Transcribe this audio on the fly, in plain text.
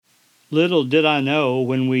Little did I know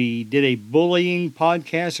when we did a bullying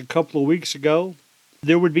podcast a couple of weeks ago,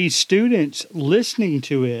 there would be students listening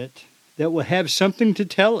to it that would have something to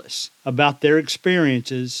tell us about their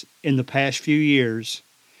experiences in the past few years.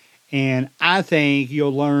 And I think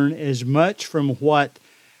you'll learn as much from what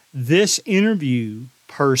this interview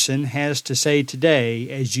person has to say today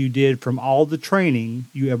as you did from all the training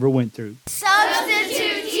you ever went through.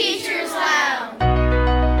 Substitute Teachers Lounge.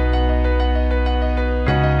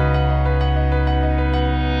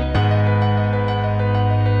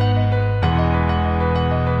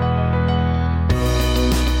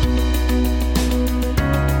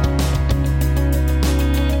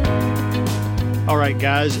 All right,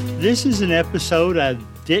 guys, this is an episode I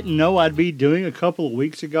didn't know I'd be doing a couple of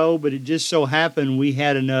weeks ago, but it just so happened we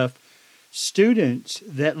had enough students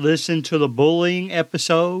that listened to the bullying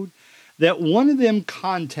episode that one of them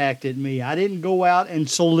contacted me. I didn't go out and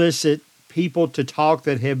solicit people to talk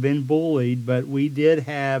that have been bullied, but we did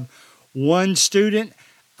have one student,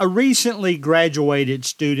 a recently graduated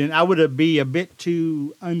student. I would be a bit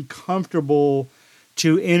too uncomfortable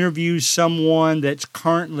to interview someone that's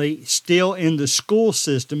currently still in the school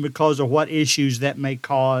system because of what issues that may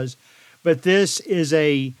cause. But this is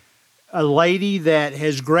a lady that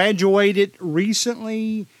has graduated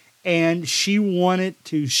recently, and she wanted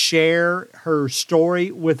to share her story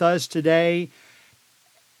with us today.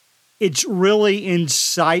 It's really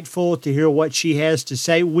insightful to hear what she has to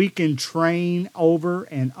say. We can train over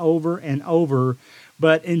and over and over,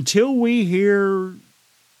 but until we hear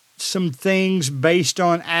some things based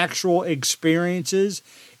on actual experiences,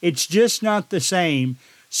 it's just not the same.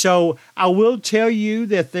 So I will tell you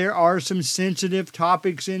that there are some sensitive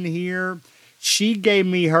topics in here. She gave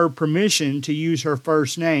me her permission to use her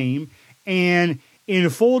first name, and in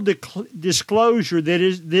full disclosure,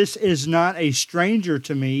 this is not a stranger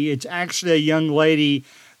to me. It's actually a young lady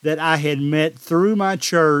that I had met through my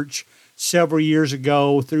church several years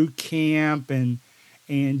ago through camp and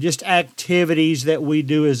just activities that we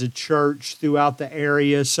do as a church throughout the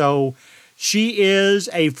area. So she is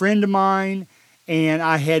a friend of mine, and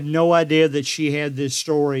I had no idea that she had this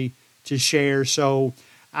story to share. So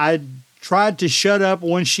I tried to shut up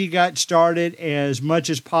when she got started as much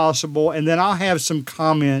as possible, and then I'll have some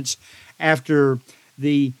comments after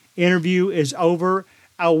the interview is over.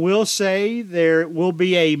 I will say there will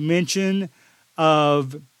be a mention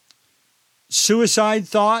of suicide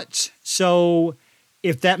thoughts, so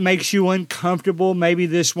if that makes you uncomfortable, maybe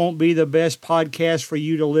this won't be the best podcast for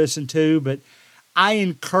you to listen to, but I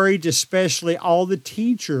encourage especially all the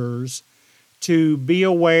teachers to be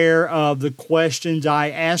aware of the questions I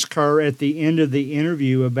ask her at the end of the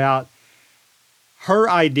interview about her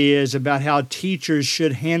ideas about how teachers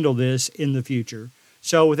should handle this in the future.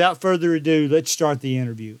 So without further ado, let's start the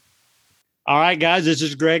interview. All right, guys, this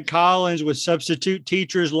is Greg Collins with Substitute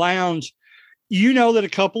Teachers Lounge. You know that a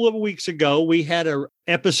couple of weeks ago, we had an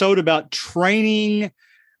episode about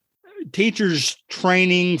teachers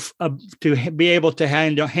training to be able to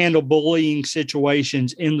handle bullying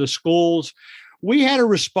situations in the schools. We had a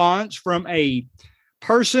response from a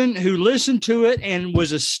person who listened to it and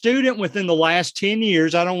was a student within the last 10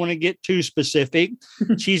 years. I don't want to get too specific.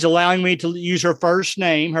 She's allowing me to use her first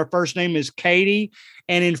name. Her first name is Katie.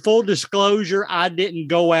 And in full disclosure, I didn't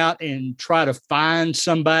go out and try to find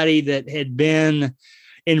somebody that had been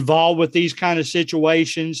involved with these kind of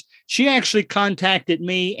situations. She actually contacted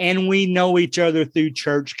me, and we know each other through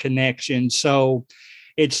church connections. So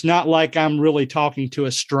it's not like I'm really talking to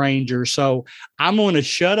a stranger. So I'm going to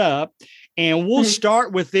shut up, and we'll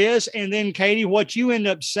start with this. And then, Katie, what you end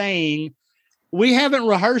up saying, we haven't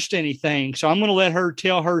rehearsed anything. So I'm going to let her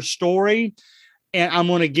tell her story. And I'm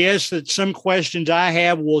going to guess that some questions I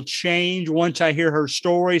have will change once I hear her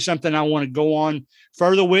story, something I want to go on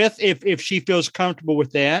further with if she feels comfortable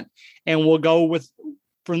with that. And we'll go with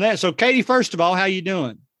from that. So, Katie, first of all, how you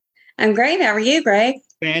doing? I'm great. How are you, Greg?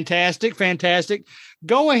 Fantastic. Fantastic.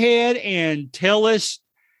 Go ahead and tell us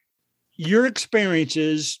your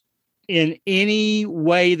experiences in any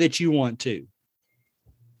way that you want to.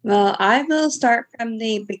 Well, I will start from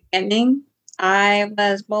the beginning. I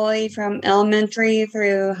was bullied from elementary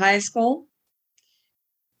through high school.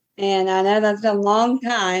 And I know that's a long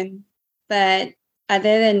time, but I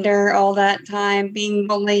did endure all that time being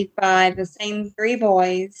bullied by the same three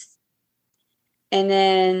boys. And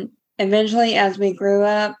then eventually, as we grew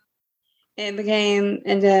up, it became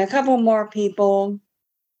into a couple more people.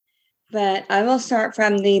 But I will start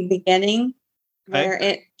from the beginning where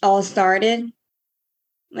it all started.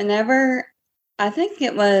 Whenever, I think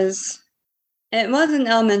it was in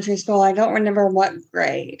elementary school. I don't remember what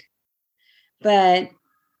grade. But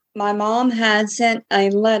my mom had sent a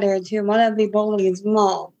letter to one of the bullies'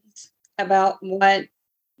 moms about what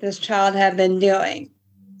this child had been doing.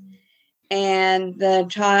 And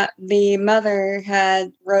the mother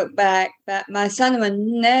had wrote back that my son would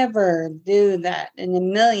never do that in a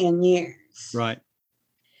million years. Right.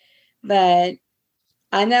 But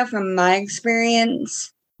I know from my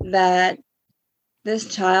experience that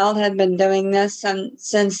this child had been doing this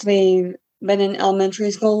since we've been in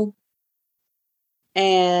elementary school.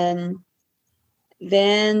 And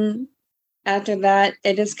then after that,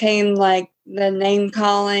 it just came like the name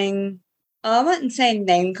calling. I wouldn't say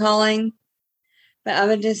name calling, but I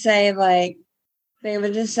would just say like, they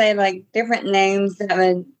would just say like different names that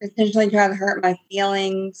would potentially try to hurt my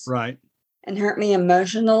feelings. Right. And hurt me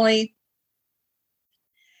emotionally.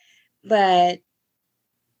 But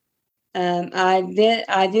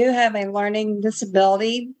I do have a learning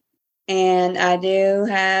disability, and I do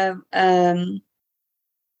have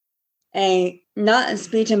not a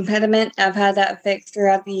speech impediment. I've had that fixed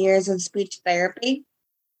throughout the years of speech therapy.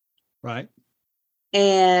 Right.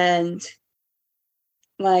 And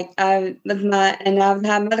like I've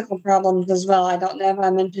had medical problems as well. I don't know if I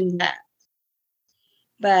mentioned that.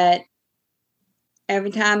 But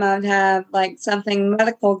every time I would have like something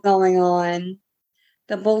medical going on,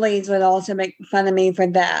 the bullies would also make fun of me for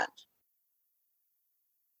that.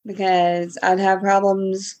 Because I'd have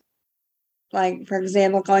problems, like, for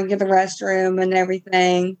example, going to the restroom and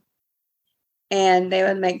everything. And they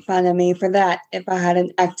would make fun of me for that if I had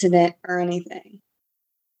an accident or anything.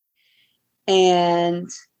 And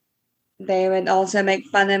they would also make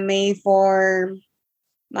fun of me for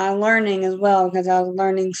my learning as well, because I was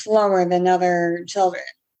learning slower than other children.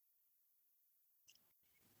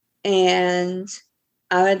 And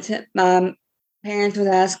my parents would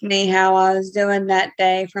ask me how I was doing that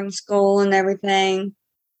day from school and everything.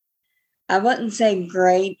 I wouldn't say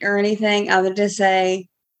great or anything. I would just say,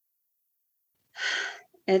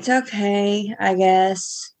 it's okay, I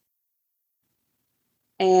guess.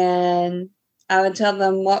 And I would tell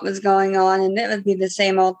them what was going on, and it would be the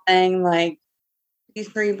same old thing, like, these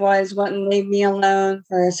 3 boys wouldn't leave me alone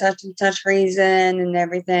for such and such reason and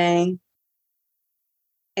everything.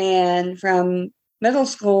 And from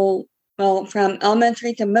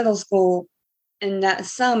elementary to middle school, in that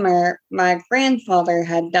summer, my grandfather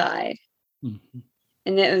had died. Mm-hmm.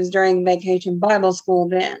 And it was during vacation Bible school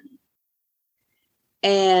then.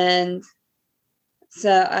 And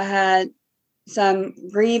so I had some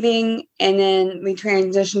grieving, and then we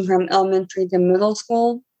transitioned from elementary to middle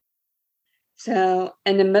school. So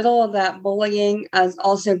in the middle of that bullying, I was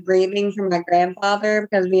also grieving for my grandfather,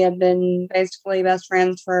 because we had been basically best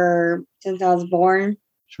friends since I was born.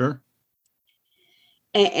 Sure.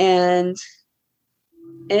 And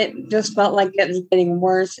it just felt like it was getting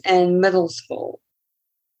worse in middle school.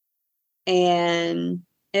 And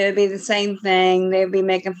it would be the same thing. They'd be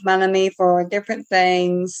making fun of me for different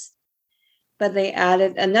things, but they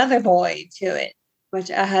added another boy to it,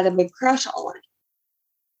 which I had a big crush on.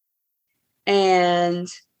 And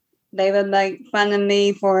they would make fun of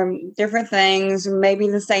me for different things, maybe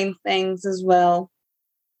the same things as well.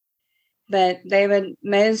 But they would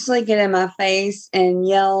mostly get in my face and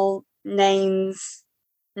yell names,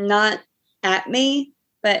 not at me,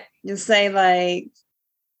 but just say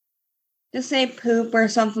poop or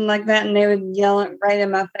something like that, and they would yell it right in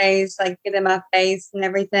my face, like get in my face and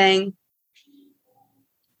everything.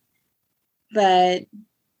 But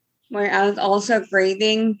where I was also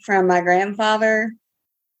grieving from my grandfather,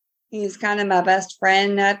 he's kind of my best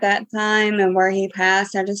friend at that time, and where he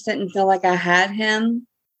passed, I just didn't feel like I had him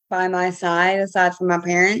by my side, aside from my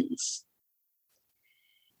parents.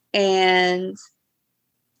 And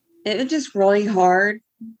it was just really hard,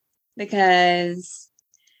 because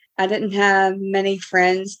I didn't have many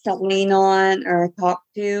friends to lean on or talk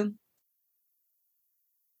to.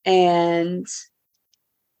 And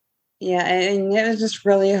yeah, and it was just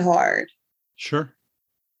really hard. Sure.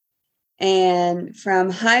 And from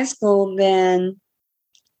high school then,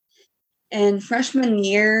 in freshman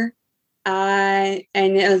year, and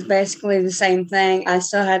it was basically the same thing. I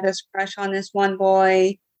still had this crush on this one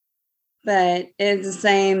boy, but it was the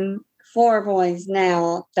same 4 boys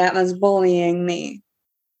now that was bullying me.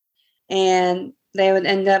 And they would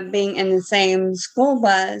end up being in the same school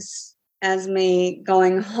bus as me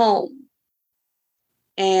going home.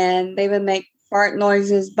 And they would make fart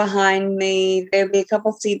noises behind me. There would be a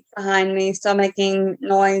couple seats behind me, still making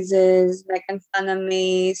noises, making fun of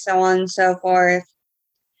me, so on and so forth.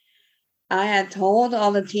 I had told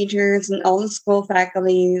all the teachers and all the school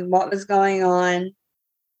faculty what was going on.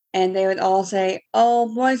 And they would all say,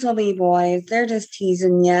 oh, boys will be boys. They're just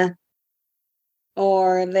teasing you.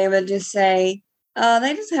 or they would just say, "Oh,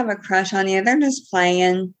 they just have a crush on you. They're just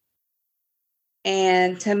playing."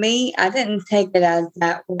 And to me, I didn't take it as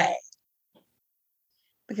that way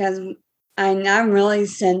because I'm really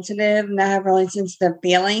sensitive and I have really sensitive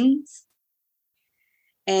feelings.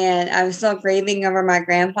 And I was still grieving over my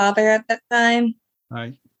grandfather at that time.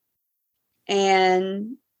 Right.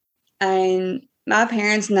 And my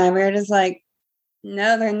parents and I were just like,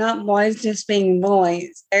 no, they're not boys just being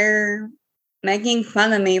boys. They're making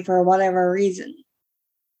fun of me for whatever reason.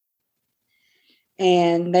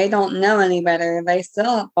 And they don't know any better. They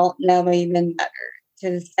still don't know even better to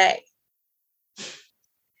this day.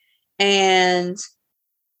 And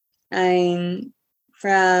I'm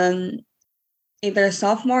from either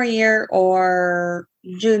sophomore year or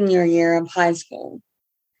junior year of high school.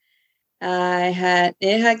 It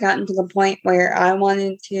had gotten to the point where I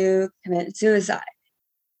wanted to commit suicide.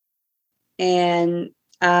 And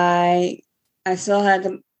I still had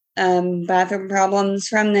the bathroom problems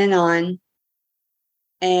from then on.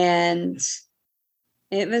 And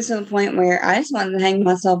it was to the point where I just wanted to hang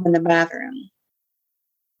myself in the bathroom.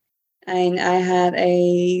 And I had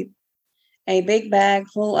a big bag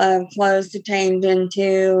full of clothes to change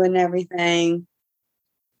into and everything.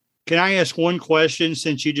 Can I ask one question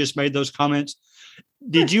since you just made those comments?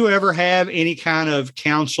 Did you ever have any kind of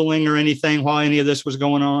counseling or anything while any of this was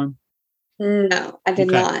going on? No, I did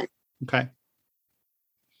not. Okay.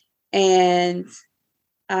 And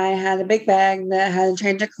I had a big bag that had a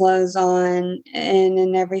change of clothes on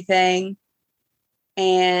and everything.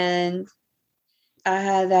 And I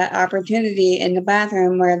had that opportunity in the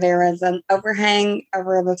bathroom where there was an overhang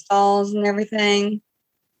over the stalls and everything,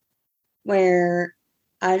 where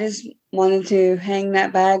I just wanted to hang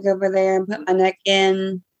that bag over there and put my neck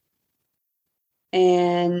in.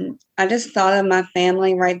 And I just thought of my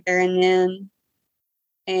family right there and then.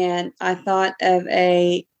 And I thought of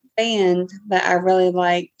a band that I really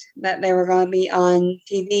liked, that they were going to be on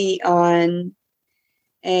TV on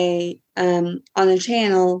a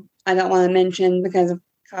channel I don't want to mention because of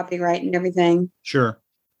copyright and everything. Sure.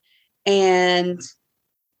 And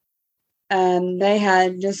they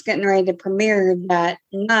had just getting ready to premiere that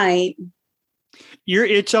night.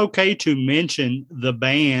 It's okay to mention the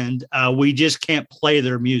band. We just can't play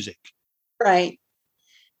their music. Right.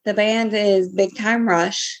 The band is Big Time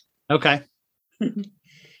Rush. Okay.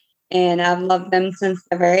 And I've loved them since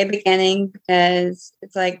the very beginning because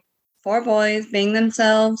it's like 4 boys being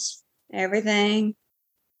themselves, everything.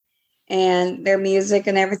 And their music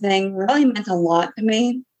and everything really meant a lot to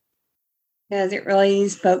me because it really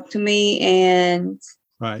spoke to me, and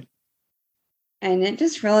right. And it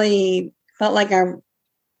just really felt like I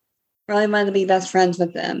really wanted to be best friends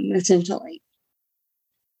with them, essentially.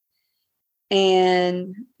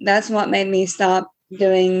 And that's what made me stop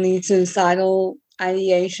doing the suicidal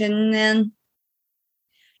ideation then.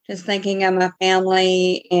 Just thinking of my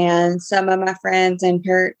family and some of my friends and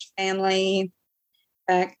church family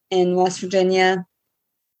back in West Virginia.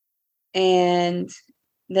 And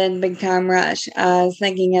then Big Time Rush, I was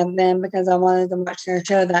thinking of them because I wanted to watch their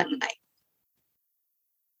show that night.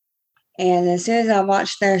 And as soon as I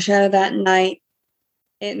watched their show that night,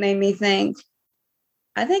 it made me think,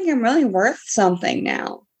 I think I'm really worth something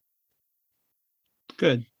now.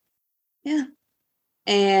 Good. Yeah.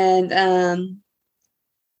 And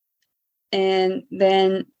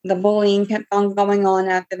then the bullying kept on going on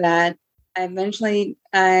after that.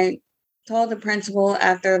 I told the principal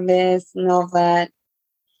after this and all that.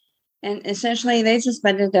 And essentially they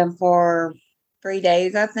suspended them for 3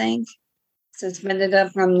 days, I think. Suspended them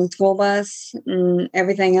from the school bus and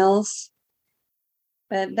everything else.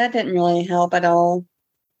 But that didn't really help at all.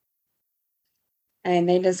 And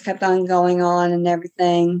they just kept on going on and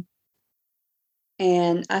everything.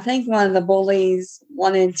 And I think one of the bullies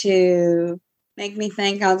wanted to make me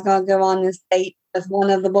think I was going to go on this date with one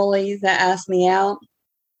of the bullies that asked me out.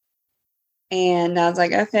 And I was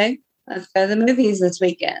like, okay, let's go to the movies this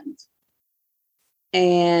weekend.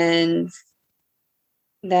 And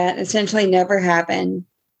that essentially never happened.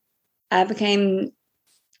 I became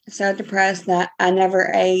so depressed that I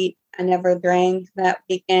never ate, I never drank that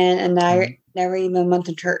weekend, and I never even went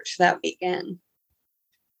to church that weekend.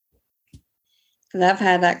 Because I've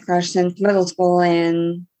had that crush since middle school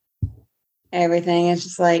and everything. It's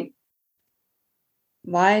just like,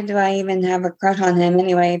 why do I even have a crush on him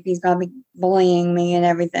anyway if he's going to be bullying me and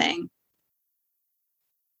everything?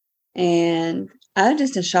 And I was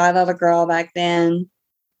just a shy little girl back then.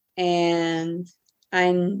 And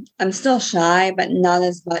I'm still shy, but not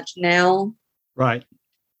as much now. Right.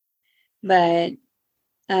 But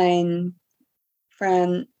I'm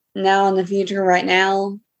from now in the future right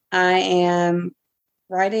now, I am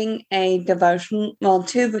writing a devotion, well,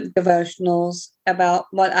 two devotionals about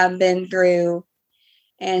what I've been through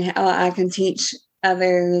and how I can teach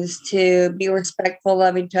others to be respectful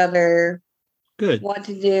of each other, Good. what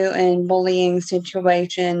to do in bullying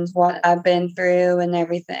situations, what I've been through, and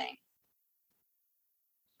everything.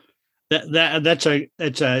 That's a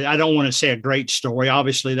I don't want to say a great story.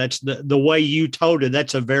 Obviously, that's the way you told it.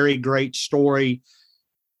 That's a very great story.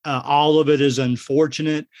 All of it is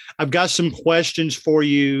unfortunate. I've got some questions for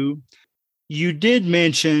you. You did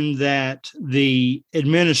mention that the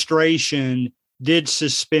administration did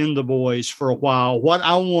suspend the boys for a while. What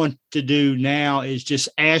I want to do now is just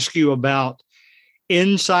ask you about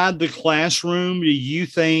inside the classroom. Do you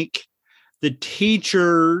think the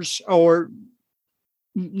teachers, or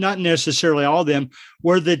not necessarily all of them,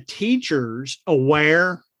 were the teachers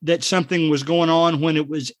aware that something was going on when it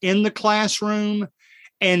was in the classroom?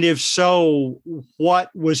 And if so, what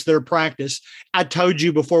was their practice? I told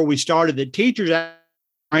you before we started that teachers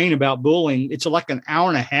train about bullying. It's like an hour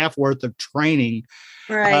and a half worth of training.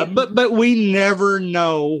 Right. But we never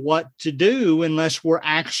know what to do unless we're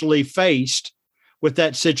actually faced with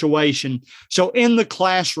that situation. So in the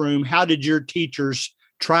classroom, how did your teachers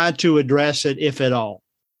try to address it, if at all?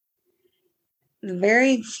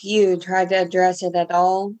 Very few tried to address it at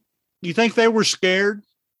all. You think they were scared?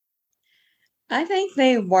 I think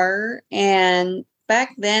they were. And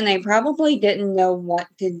back then, they probably didn't know what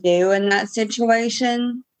to do in that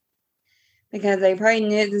situation because they probably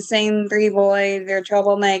knew the same three boys. They're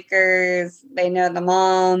troublemakers. They know the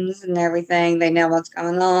moms and everything. They know what's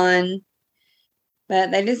going on.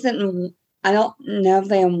 But they just didn't. I don't know if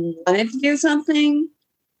they wanted to do something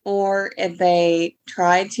or if they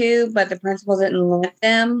tried to, but the principal didn't let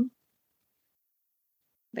them.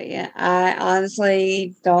 But yeah, I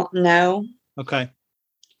honestly don't know. Okay.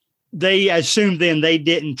 They assumed then they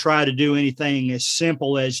didn't try to do anything as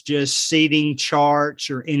simple as just seating charts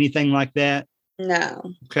or anything like that?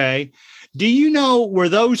 No. Okay. Do you know, were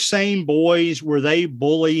those same boys, were they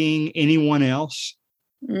bullying anyone else?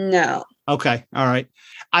 No. Okay. All right.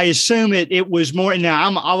 I assume it was more. Now,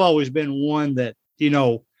 I've always been one that,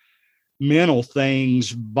 mental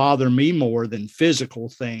things bother me more than physical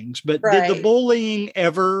things. But Right. Did the bullying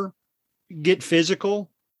ever get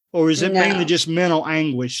physical? Or is it mainly just mental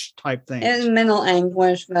anguish type things? It was mental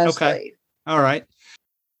anguish mostly. Okay. All right.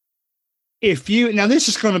 Now this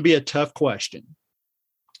is going to be a tough question.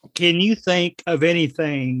 Can you think of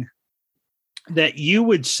anything that you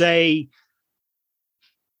would say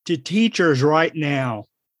to teachers right now?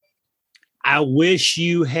 I wish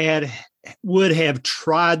you would have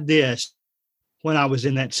tried this when I was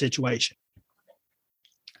in that situation.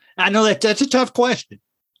 I know that's a tough question.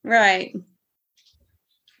 Right.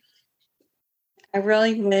 I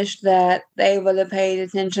really wish that they would have paid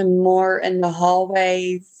attention more in the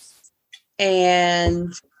hallways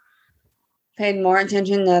and paid more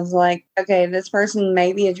attention of like, okay, this person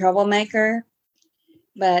may be a troublemaker,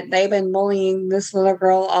 but they've been bullying this little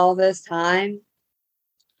girl all this time.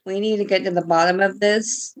 We need to get to the bottom of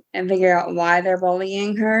this and figure out why they're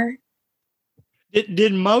bullying her.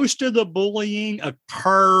 Did most of the bullying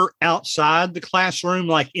occur outside the classroom,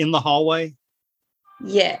 like in the hallway?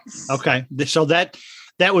 Yes. Okay. So that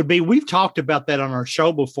would be, we've talked about that on our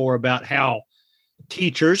show before about how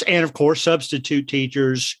teachers and of course substitute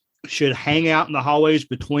teachers should hang out in the hallways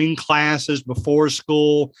between classes before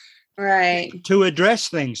school. Right. To address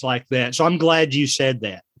things like that. So I'm glad you said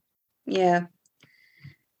that. Yeah.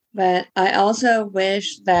 But I also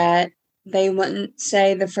wish that they wouldn't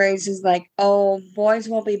say the phrases like, oh, boys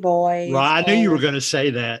will be boys. Right. I knew you were going to say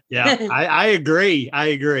that. Yeah. I agree.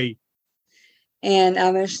 And I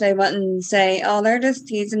wish they wouldn't say, oh, they're just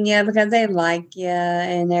teasing you because they like you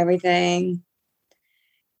and everything.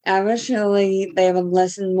 I wish really they would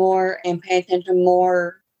listen more and pay attention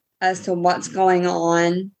more as to what's going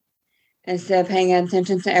on instead of paying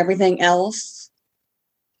attention to everything else.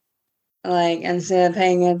 Like, instead of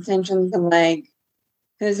paying attention to, like,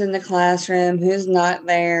 who's in the classroom, who's not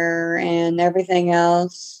there, and everything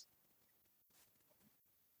else.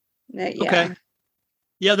 Yeah. Okay.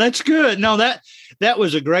 Yeah, that's good. No, that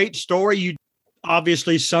was a great story. You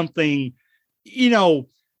obviously something,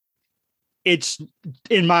 it's,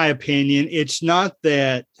 in my opinion, it's not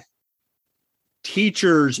that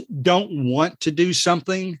teachers don't want to do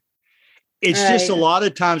something. It's just a lot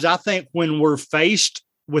of times I think when we're faced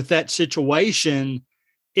with that situation,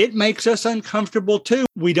 it makes us uncomfortable too.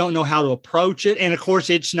 We don't know how to approach it. And of course,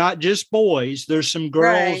 it's not just boys. There's some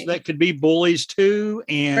girls that could be bullies too.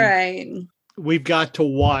 And we've got to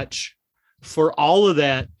watch for all of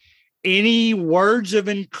that. Any words of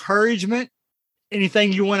encouragement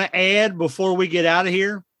Anything you want to add before we get out of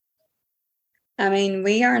here? I mean,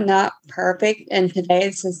 we are not perfect in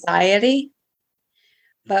today's society,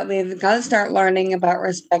 but we've got to start learning about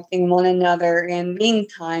respecting one another and being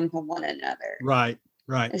kind to one another. Right,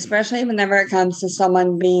 right. Especially whenever it comes to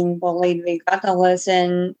someone being bullied, we've got to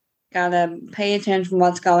listen, got to pay attention to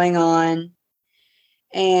what's going on,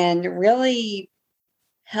 and really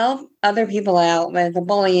help other people out with a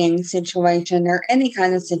bullying situation or any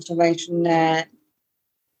kind of situation that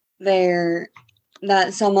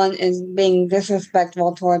someone is being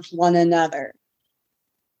disrespectful towards one another.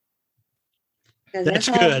 That's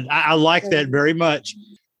good. I like that very much.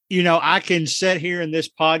 You know, I can sit here in this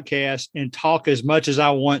podcast and talk as much as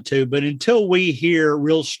I want to, but until we hear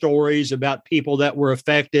real stories about people that were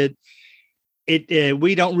affected,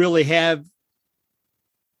 we don't really have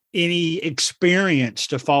any experience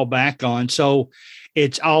to fall back on. So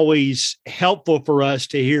it's always helpful for us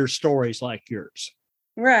to hear stories like yours.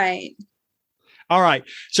 Right. All right.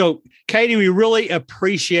 So, Katie, we really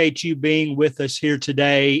appreciate you being with us here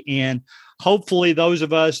today. And hopefully those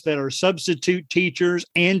of us that are substitute teachers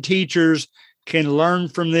and teachers can learn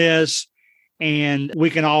from this, and we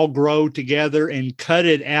can all grow together and cut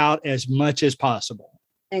it out as much as possible.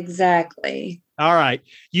 Exactly. All right.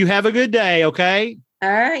 You have a good day, okay?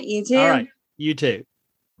 All right. You too. All right. You too.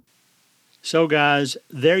 So, guys,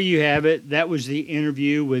 there you have it. That was the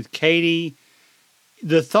interview with Katie.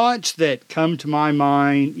 The thoughts that come to my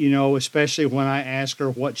mind, you know, especially when I ask her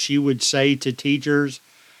what she would say to teachers,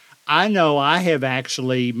 I know I have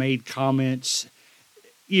actually made comments,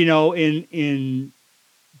 you know, in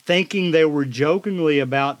thinking they were jokingly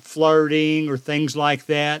about flirting or things like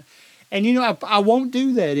that. And, you know, I won't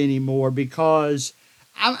do that anymore because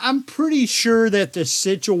I'm pretty sure that the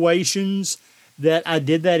situations that I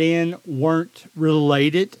did that in weren't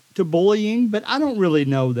related to bullying, but I don't really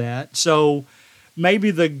know that. So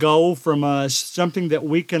maybe the goal from us, something that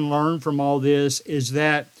we can learn from all this, is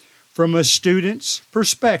that from a student's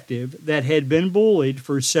perspective that had been bullied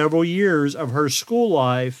for several years of her school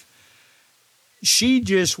life, she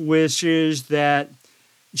just wishes that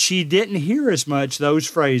she didn't hear as much those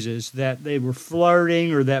phrases that they were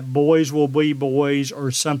flirting or that boys will be boys or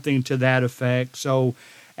something to that effect. So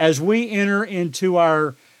as we enter into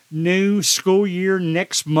our new school year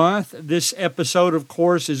next month, this episode, of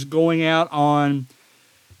course, is going out on,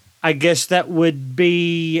 I guess that would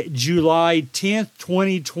be July 10th,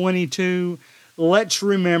 2022. Let's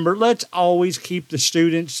remember, let's always keep the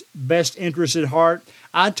students' best interest at heart.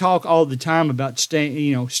 I talk all the time about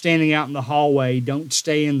standing out in the hallway, don't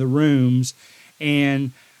stay in the rooms,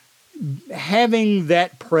 and having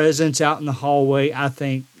that presence out in the hallway, I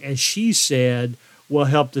think, as she said, will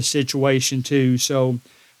help the situation too. So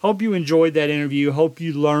hope you enjoyed that interview. Hope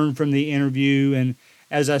you learned from the interview. And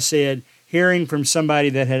as I said, hearing from somebody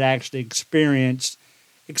that had actually experienced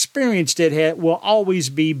it will always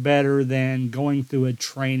be better than going through a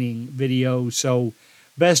training video. So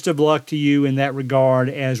best of luck to you in that regard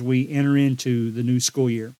as we enter into the new school year.